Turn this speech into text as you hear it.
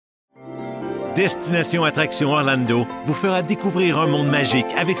Destination Attraction Orlando vous fera découvrir un monde magique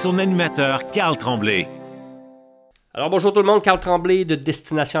avec son animateur Carl Tremblay. Alors bonjour tout le monde, Carl Tremblay de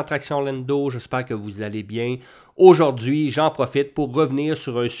Destination Attraction Orlando, j'espère que vous allez bien. Aujourd'hui, j'en profite pour revenir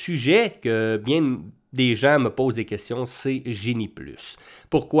sur un sujet que bien des gens me posent des questions, c'est Genie+.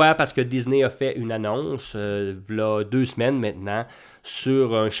 Pourquoi? Parce que Disney a fait une annonce, il y a 2 semaines maintenant,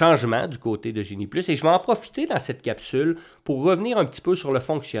 sur un changement du côté de Genie+. Et je vais en profiter dans cette capsule pour revenir un petit peu sur le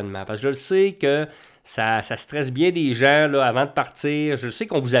fonctionnement. Parce que je le sais que ça stresse bien des gens là, avant de partir. Je sais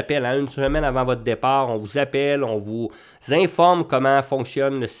qu'on vous appelle, une semaine avant votre départ, on vous appelle, on vous informe comment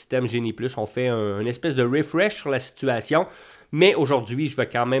fonctionne le système Genie+. On fait une espèce de refresh sur la situation. Mais aujourd'hui, je vais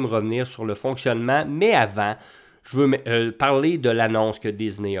quand même revenir sur le fonctionnement. Mais avant, je veux parler de l'annonce que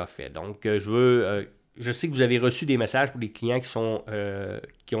Disney a fait. Donc, je sais que vous avez reçu des messages pour les clients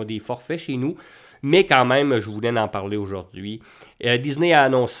qui ont des forfaits chez nous. Mais quand même, je voulais en parler aujourd'hui. Disney a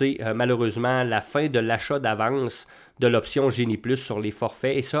annoncé malheureusement la fin de l'achat d'avance de l'option Genie+ sur les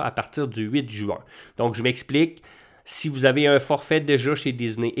forfaits, et ça à partir du 8 juin. Donc, je m'explique. Si vous avez un forfait déjà chez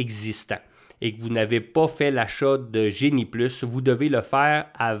Disney existant et que vous n'avez pas fait l'achat de Genie+, vous devez le faire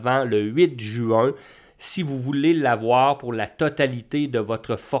avant le 8 juin si vous voulez l'avoir pour la totalité de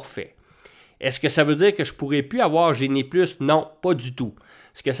votre forfait. Est-ce que ça veut dire que je ne pourrai plus avoir Genie+? Non, pas du tout.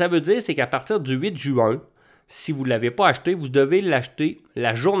 Ce que ça veut dire, c'est qu'à partir du 8 juin, si vous ne l'avez pas acheté, vous devez l'acheter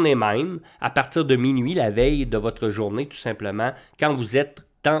la journée même, à partir de minuit, la veille de votre journée, tout simplement, quand vous êtes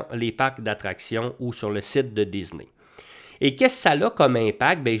dans les parcs d'attractions ou sur le site de Disney. Et qu'est-ce que ça a comme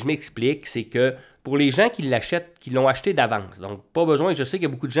impact? Bien, je m'explique, c'est que pour les gens qui l'achètent, qui l'ont acheté d'avance, donc pas besoin, je sais qu'il y a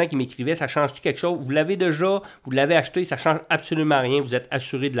beaucoup de gens qui m'écrivaient, ça change-tu quelque chose? Vous l'avez déjà, vous l'avez acheté, ça ne change absolument rien, vous êtes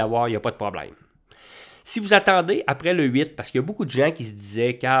assuré de l'avoir, il n'y a pas de problème. Si vous attendez après le 8, parce qu'il y a beaucoup de gens qui se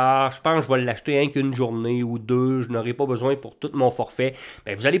disaient « je pense que je vais l'acheter rien qu'une journée ou 2, je n'aurai pas besoin pour tout mon forfait »,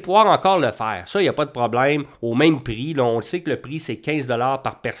 bien, vous allez pouvoir encore le faire. Ça, il n'y a pas de problème. Au même prix, là, on le sait que le prix, c'est 15 $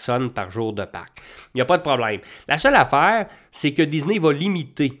 par personne par jour de parc. Il n'y a pas de problème. La seule affaire, c'est que Disney va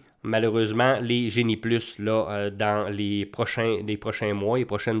limiter malheureusement les Genie+ dans les prochains mois, les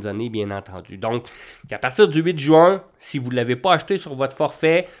prochaines années, bien entendu. Donc, à partir du 8 juin, si vous ne l'avez pas acheté sur votre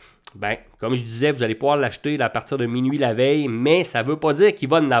forfait, bien, comme je disais, vous allez pouvoir l'acheter à partir de minuit la veille, mais ça ne veut pas dire qu'il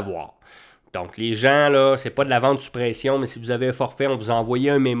va en avoir. Donc, les gens, là, c'est pas de la vente sous pression, mais si vous avez un forfait, on vous a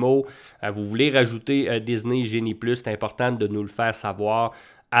envoyé un mémo, vous voulez rajouter Disney Genie+, c'est important de nous le faire savoir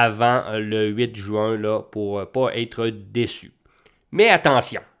avant le 8 juin là, pour ne pas être déçu. Mais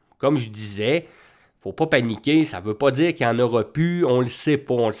attention, comme je disais, il ne faut pas paniquer, ça ne veut pas dire qu'il n'y en aura plus, on ne le sait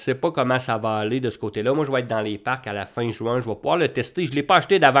pas. On ne sait pas comment ça va aller de ce côté-là. Moi, je vais être dans les parcs à la fin juin, je vais pouvoir le tester. Je ne l'ai pas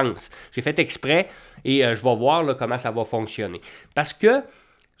acheté d'avance. J'ai fait exprès et je vais voir là, comment ça va fonctionner. Parce que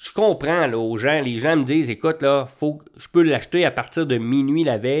je comprends là, aux gens, les gens me disent, écoute, là, je peux l'acheter à partir de minuit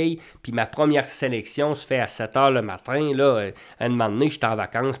la veille, puis ma première sélection se fait à 7 h le matin. Là, à un moment donné, je suis en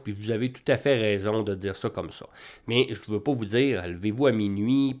vacances, puis vous avez tout à fait raison de dire ça comme ça. Mais je ne veux pas vous dire, levez-vous à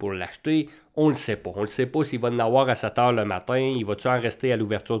minuit pour l'acheter. On ne le sait pas. On ne sait pas s'il va en avoir à 7 h le matin, il va-tu en rester à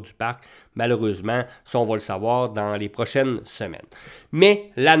l'ouverture du parc. Malheureusement, ça, on va le savoir dans les prochaines semaines.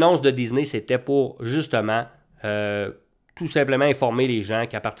 Mais l'annonce de Disney, c'était pour justement tout simplement informer les gens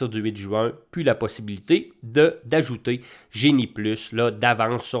qu'à partir du 8 juin, plus la possibilité d'ajouter Genie+ là,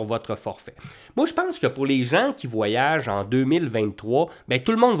 d'avance sur votre forfait. Moi, je pense que pour les gens qui voyagent en 2023, bien,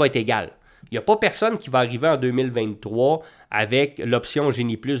 tout le monde va être égal. Il n'y a pas personne qui va arriver en 2023 avec l'option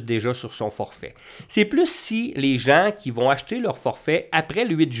Genie+ déjà sur son forfait. C'est plus si les gens qui vont acheter leur forfait après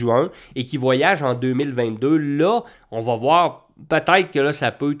le 8 juin et qui voyagent en 2022, là, on va voir peut-être que là,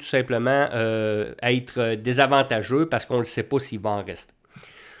 ça peut tout simplement être désavantageux parce qu'on ne sait pas s'il va en rester.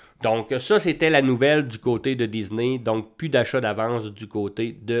 Donc, ça, c'était la nouvelle du côté de Disney. Donc, plus d'achat d'avance du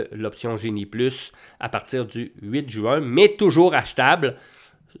côté de l'option Genie+ à partir du 8 juin, mais toujours achetable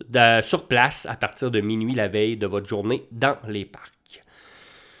sur place à partir de minuit la veille de votre journée dans les parcs.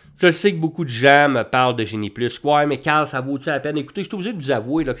 Je sais que beaucoup de gens me parlent de Genie+. Ouais, mais Carl, ça vaut-tu la peine? Écoutez, je suis obligé de vous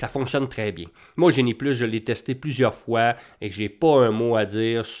avouer là, que ça fonctionne très bien. Moi, Genie+, je l'ai testé plusieurs fois et que j'ai pas un mot à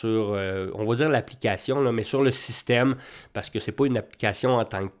dire sur, on va dire l'application, là, mais sur le système, parce que c'est pas une application en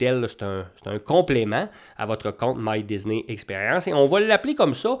tant que telle, là, c'est un complément à votre compte My Disney Experience. Et on va l'appeler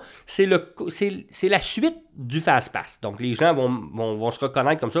comme ça, c'est la suite du FastPass. Donc, les gens vont se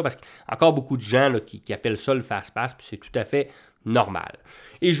reconnaître comme ça parce qu'il y a encore beaucoup de gens là, qui appellent ça le FastPass, puis c'est tout à fait normal.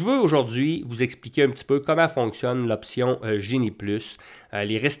 Et je veux aujourd'hui vous expliquer un petit peu comment fonctionne l'option Genie+,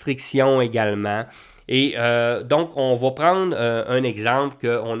 les restrictions également. Et donc, on va prendre un exemple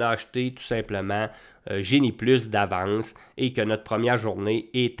qu'on a acheté tout simplement Genie+ d'avance et que notre première journée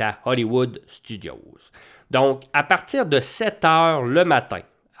est à Hollywood Studios. Donc, à partir de 7 h le matin,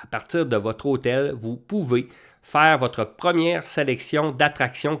 à partir de votre hôtel, vous pouvez faire votre première sélection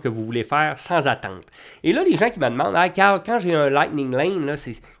d'attractions que vous voulez faire sans attendre. Et là, les gens qui me demandent « Ah, Carl, quand j'ai un Lightning Lane, là,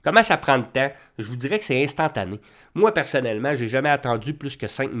 comment ça prend de temps? » Je vous dirais que c'est instantané. Moi, personnellement, je n'ai jamais attendu plus que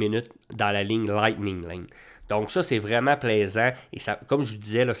 5 minutes dans la ligne Lightning Lane. Donc ça, c'est vraiment plaisant et ça, comme je vous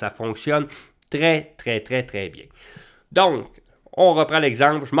disais, là, ça fonctionne très, très, très, très bien. Donc, on reprend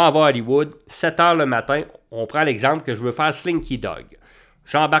l'exemple, je m'en vais à Hollywood, 7 h le matin, on prend l'exemple que je veux faire Slinky Dog.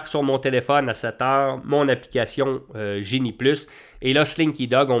 J'embarque sur mon téléphone à 7 h, mon application Genie+, et là, Slinky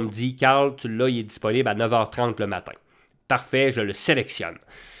Dog, on me dit, Carl, tu l'as, il est disponible à 9h30 le matin. Parfait, je le sélectionne.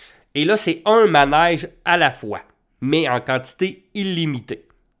 Et là, c'est un manège à la fois, mais en quantité illimitée.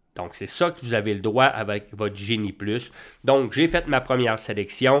 Donc, c'est ça que vous avez le droit avec votre Genie+. Donc, j'ai fait ma première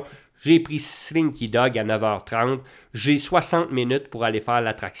sélection, j'ai pris Slinky Dog à 9h30, j'ai 60 minutes pour aller faire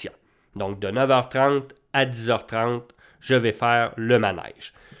l'attraction. Donc, de 9h30 à 10h30, je vais faire le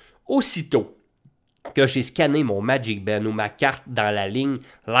manège. Aussitôt que j'ai scanné mon Magic Band ou ma carte dans la ligne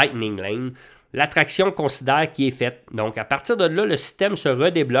Lightning Lane, l'attraction considère qu'il est faite. Donc, à partir de là, le système se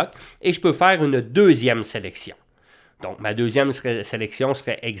redébloque et je peux faire une deuxième sélection. Donc, ma deuxième sélection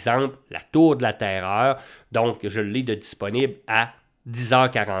serait, exemple, la Tour de la Terreur. Donc, je l'ai de disponible à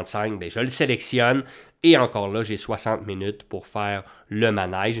 10h45. Bien, je le sélectionne et encore là, j'ai 60 minutes pour faire le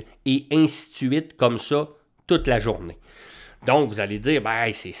manège et ainsi de suite, comme ça, toute la journée. Donc, vous allez dire,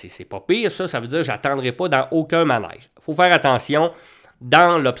 ben, c'est pas pire ça veut dire que je n'attendrai pas dans aucun manège. Il faut faire attention,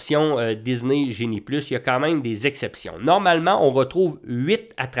 dans l'option Disney Genie+, il y a quand même des exceptions. Normalement, on retrouve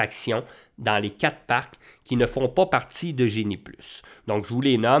 8 attractions dans les 4 parcs qui ne font pas partie de Genie+. Donc, je vous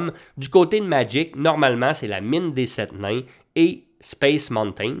les nomme. Du côté de Magic, normalement, c'est la Mine des 7 Nains et Space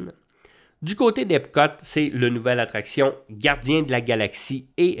Mountain. Du côté d'Epcot, c'est la nouvelle attraction Gardien de la Galaxie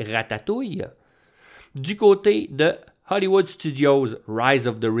et Ratatouille. Du côté de Hollywood Studios, Rise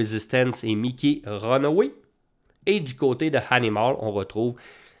of the Resistance et Mickey Runaway. Et du côté de Animal, on retrouve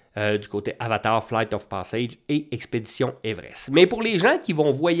du côté Avatar, Flight of Passage et Expédition Everest. Mais pour les gens qui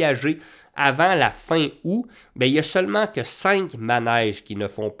vont voyager avant la fin août, bien, il n'y a seulement que 5 manèges qui ne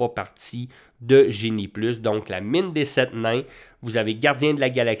font pas partie de Genie+. Donc, la Mine des 7 Nains, vous avez Gardien de la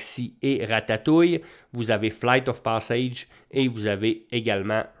Galaxie et Ratatouille, vous avez Flight of Passage et vous avez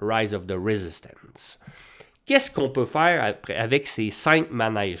également Rise of the Resistance. Qu'est-ce qu'on peut faire avec ces 5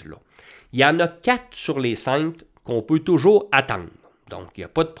 manèges-là? Il y en a 4 sur les 5 qu'on peut toujours attendre. Donc, il n'y a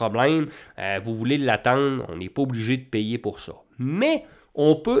pas de problème. Vous voulez l'attendre, on n'est pas obligé de payer pour ça. Mais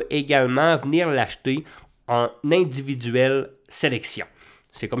on peut également venir l'acheter en individuelle sélection.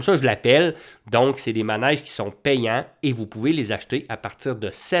 C'est comme ça que je l'appelle. Donc, c'est des manèges qui sont payants et vous pouvez les acheter à partir de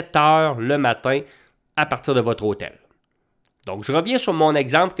 7 h le matin à partir de votre hôtel. Donc, je reviens sur mon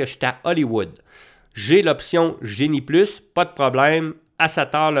exemple que j'étais à Hollywood. J'ai l'option Genie+, pas de problème. À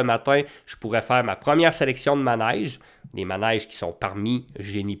 7 h le matin, je pourrais faire ma première sélection de manèges, les manèges qui sont parmi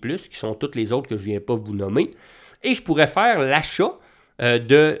Genie+, qui sont toutes les autres que je ne viens pas vous nommer. Et je pourrais faire l'achat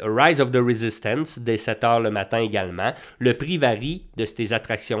de Rise of the Resistance dès 7 h le matin également. Le prix varie de ces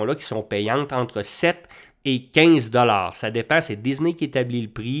attractions-là qui sont payantes entre 7 et 15 $. Ça dépend, c'est Disney qui établit le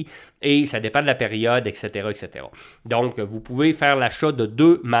prix et ça dépend de la période, etc., etc. Donc, vous pouvez faire l'achat de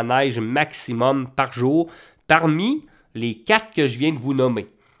 2 manèges maximum par jour parmi les 4 que je viens de vous nommer.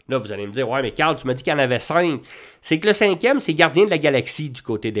 Là, vous allez me dire, ouais, mais Carl, tu m'as dit qu'il y en avait 5. C'est que le 5e, c'est Gardien de la Galaxie du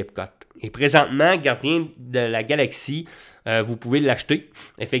côté d'Epcot. Et présentement, Gardien de la Galaxie, vous pouvez l'acheter,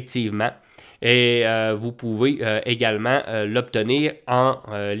 effectivement. Et vous pouvez également l'obtenir en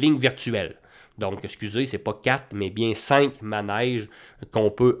ligne virtuelle. Donc, excusez, c'est pas 4, mais bien 5 manèges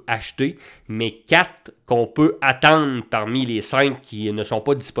qu'on peut acheter, mais 4 qu'on peut attendre parmi les 5 qui ne sont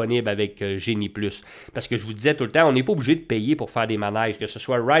pas disponibles avec Genie+. Parce que je vous disais tout le temps, on n'est pas obligé de payer pour faire des manèges, que ce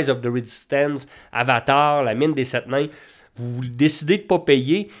soit Rise of the Resistance, Avatar, la Mine des 7 Nains. Vous décidez de ne pas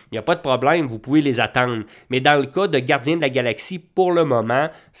payer, il n'y a pas de problème, vous pouvez les attendre. Mais dans le cas de Gardien de la Galaxie, pour le moment,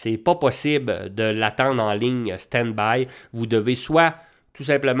 c'est pas possible de l'attendre en ligne stand-by. Vous devez soit tout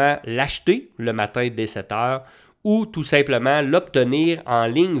simplement l'acheter le matin dès 7 h ou tout simplement l'obtenir en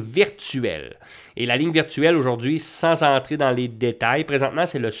ligne virtuelle. Et la ligne virtuelle aujourd'hui, sans entrer dans les détails, présentement,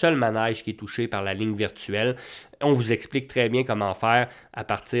 c'est le seul manège qui est touché par la ligne virtuelle. On vous explique très bien comment faire à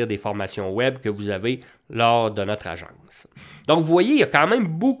partir des formations web que vous avez lors de notre agence. Donc, vous voyez, il y a quand même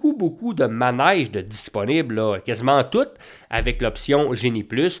beaucoup de manèges de disponibles, là, quasiment toutes, avec l'option Genie+.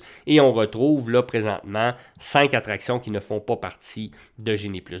 Et on retrouve là présentement 5 attractions qui ne font pas partie de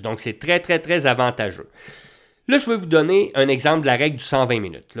Genie+. Donc, c'est très, très, très avantageux. Là, je vais vous donner un exemple de la règle du 120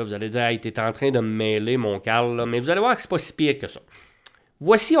 minutes. Là, vous allez dire, hey, t'es en train de me mêler, mon Carl, là. Mais vous allez voir que c'est pas si pire que ça.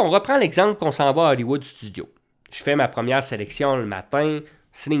 Voici, on reprend l'exemple qu'on s'en va à Hollywood Studios. Je fais ma première sélection le matin,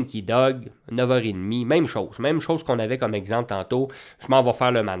 Slinky Dog, 9h30, même chose qu'on avait comme exemple tantôt. Je m'en vais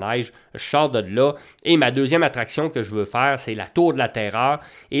faire le manège, je sors de là. Et ma deuxième attraction que je veux faire, c'est la Tour de la Terreur.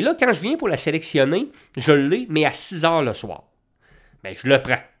 Et là, quand je viens pour la sélectionner, je l'ai, mais à 6h le soir. Bien, je le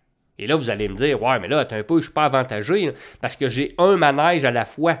prends. Et là, vous allez me dire, ouais, mais là, attends un peu, je suis pas avantagé, là, parce que j'ai un manège à la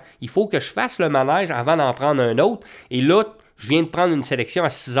fois. Il faut que je fasse le manège avant d'en prendre un autre. Et là, je viens de prendre une sélection à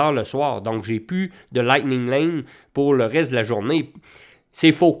 6h le soir. Donc, j'ai plus de Lightning Lane pour le reste de la journée.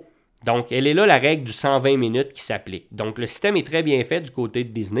 C'est faux. Donc, elle est là la règle du 120 minutes qui s'applique. Donc, le système est très bien fait du côté de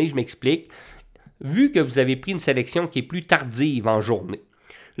Disney. Je m'explique. Vu que vous avez pris une sélection qui est plus tardive en journée,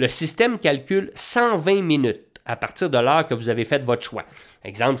 le système calcule 120 minutes à partir de l'heure que vous avez fait votre choix.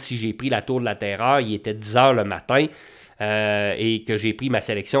 Exemple, si j'ai pris la Tour de la Terreur, il était 10h le matin et que j'ai pris ma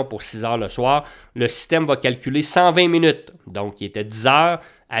sélection pour 6h le soir, le système va calculer 120 minutes. Donc, il était 10h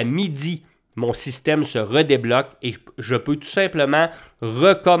à midi. Mon système se redébloque et je peux tout simplement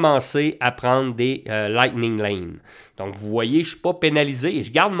recommencer à prendre des Lightning Lane. Donc, vous voyez, je ne suis pas pénalisé et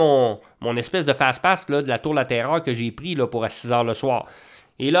je garde mon espèce de fast-pass là, de la Tour de la Terreur que j'ai pris là, pour à 6h le soir.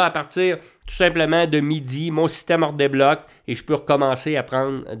 Et là, à partir tout simplement de midi, mon système redébloque et je peux recommencer à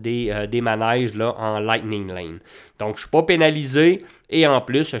prendre des manèges là, en Lightning Lane. Donc, je ne suis pas pénalisé et en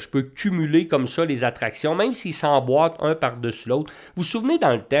plus, je peux cumuler comme ça les attractions, même s'ils s'emboîtent un par-dessus l'autre. Vous vous souvenez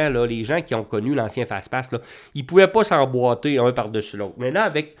dans le temps, là, les gens qui ont connu l'ancien Fast-Pass, là, ils ne pouvaient pas s'emboîter un par-dessus l'autre. Mais là,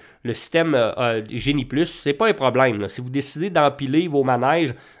 avec le système Genie+, c'est pas un problème. Là. Si vous décidez d'empiler vos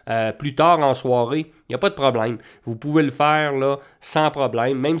manèges plus tard en soirée, il n'y a pas de problème. Vous pouvez le faire là, sans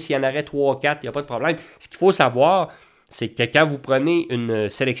problème. Même s'il y en aurait 3-4, il n'y a pas de problème. Ce qu'il faut savoir, c'est que quand vous prenez une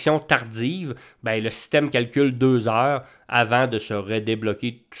sélection tardive, ben, le système calcule 2 heures avant de se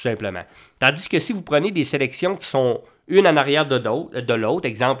redébloquer tout simplement. Tandis que si vous prenez des sélections qui sont une en arrière de l'autre,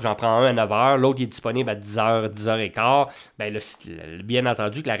 exemple, j'en prends un à 9 heures, l'autre est disponible à 10 heures, 10 heures et quart, ben, bien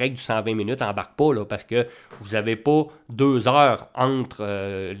entendu que la règle du 120 minutes n'embarque pas là, parce que vous n'avez pas 2 heures entre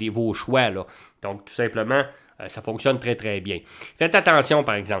vos choix. Là. Donc, tout simplement, ça fonctionne très, très bien. Faites attention,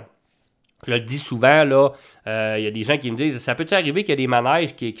 par exemple. Je le dis souvent, là, y a des gens qui me disent, ça peut-il arriver qu'il y a des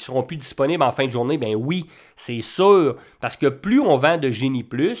manèges qui ne seront plus disponibles en fin de journée? Ben oui, c'est sûr, parce que plus on vend de Genie+,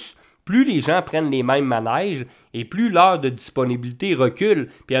 plus les gens prennent les mêmes manèges et plus l'heure de disponibilité recule.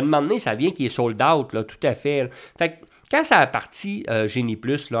 Puis à un moment donné, ça vient qu'il est sold out, là, tout à fait. Là. Fait que quand ça a parti Genie+,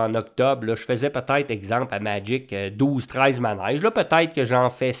 là, en octobre, là, je faisais peut-être, exemple, à Magic, 12-13 manèges. Là, peut-être que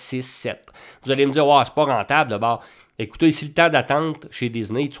j'en fais 6-7. Vous allez me dire, c'est pas rentable d'abord. Écoutez, si le temps d'attente chez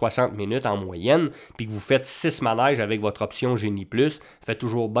Disney est de 60 minutes en moyenne, puis que vous faites 6 manèges avec votre option Genie+, ça fait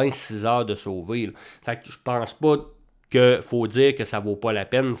toujours bien 6 heures de sauver. Là. Fait que je pense pas qu'il faut dire que ça vaut pas la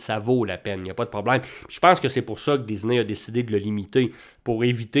peine, ça vaut la peine, il n'y a pas de problème. Puis je pense que c'est pour ça que Disney a décidé de le limiter, pour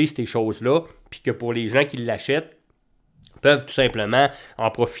éviter ces choses-là, puis que pour les gens qui l'achètent, peuvent tout simplement en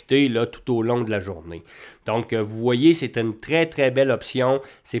profiter là, tout au long de la journée. Donc, vous voyez, c'est une très, très belle option.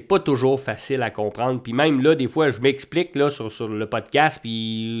 C'est pas toujours facile à comprendre. Puis même là, des fois, je m'explique là, sur le podcast,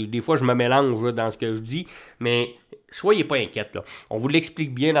 puis des fois, je me mélange là, dans ce que je dis, mais soyez pas inquiètes. Là. On vous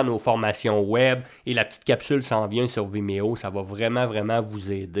l'explique bien dans nos formations web et la petite capsule s'en vient sur Vimeo. Ça va vraiment, vraiment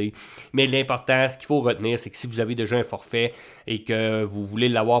vous aider. Mais l'important, ce qu'il faut retenir, c'est que si vous avez déjà un forfait et que vous voulez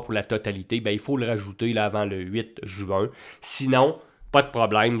l'avoir pour la totalité, bien, il faut le rajouter là, avant le 8 juin. Sinon, pas de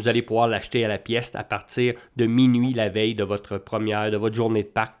problème, vous allez pouvoir l'acheter à la pièce à partir de minuit la veille de votre journée de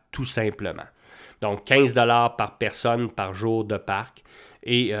parc, tout simplement. Donc, 15$ par personne par jour de parc.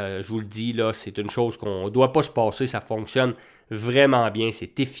 Et je vous le dis, là, c'est une chose qu'on ne doit pas se passer, ça fonctionne vraiment bien,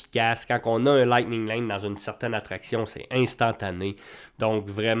 c'est efficace. Quand on a un Lightning Lane dans une certaine attraction, c'est instantané. Donc,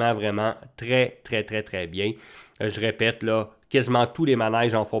 vraiment, vraiment, très, très, très, très bien. Je répète, là, quasiment tous les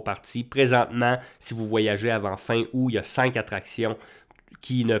manèges en font partie. Présentement, si vous voyagez avant fin août, il y a 5 attractions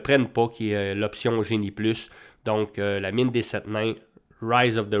qui ne prennent pas, qui est l'option Genie+. Donc, la Mine des 7 Nains,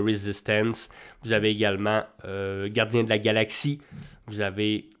 Rise of the Resistance. Vous avez également Gardien de la Galaxie. Vous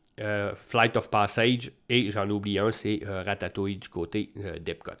avez Flight of Passage. Et j'en oublie un, c'est Ratatouille du côté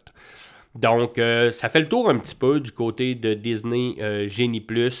d'Epcot. Donc, ça fait le tour un petit peu du côté de Disney Genie+.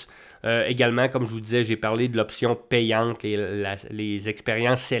 Également, comme je vous disais, j'ai parlé de l'option payante, les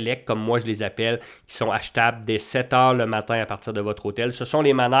expériences select, comme moi je les appelle, qui sont achetables dès 7 heures le matin à partir de votre hôtel. Ce sont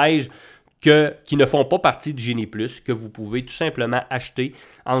les manèges qui ne font pas partie du Genie+, que vous pouvez tout simplement acheter.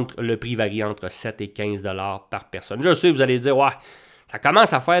 Le prix varie entre 7 et 15$ par personne. Je sais, vous allez dire, ouais, ça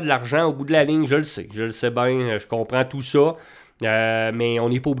commence à faire de l'argent au bout de la ligne, je le sais bien, je comprends tout ça, mais on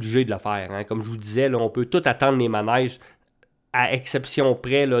n'est pas obligé de le faire. Hein. Comme je vous disais, là, on peut tout attendre les manèges à exception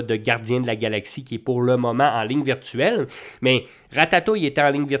près là, de Gardiens de la Galaxie, qui est pour le moment en ligne virtuelle. Mais Ratatouille était en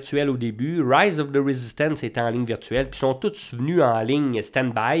ligne virtuelle au début, Rise of the Resistance était en ligne virtuelle, puis ils sont tous venus en ligne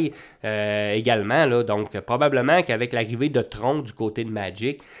stand-by également. Là. Donc, probablement qu'avec l'arrivée de Tron du côté de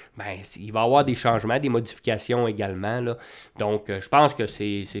Magic, ben, il va y avoir des changements, des modifications également. Là. Donc, je pense que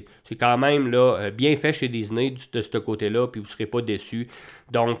c'est quand même là, bien fait chez Disney de ce côté-là, puis vous ne serez pas déçus.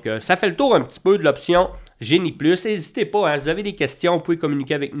 Donc, ça fait le tour un petit peu de l'option Génie Plus. N'hésitez pas, hein, si vous avez des questions, vous pouvez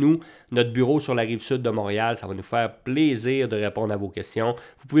communiquer avec nous. Notre bureau sur la Rive-Sud de Montréal, ça va nous faire plaisir de répondre à vos questions.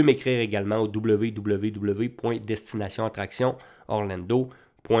 Vous pouvez m'écrire également au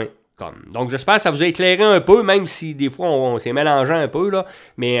www.destinationattractionorlando.com. Donc, j'espère que ça vous a éclairé un peu, même si des fois, on s'est mélangé un peu, là.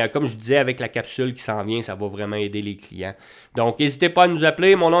 Mais comme je disais, avec la capsule qui s'en vient, ça va vraiment aider les clients. Donc, n'hésitez pas à nous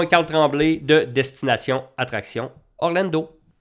appeler. Mon nom est Carl Tremblay de Destination Attraction Orlando.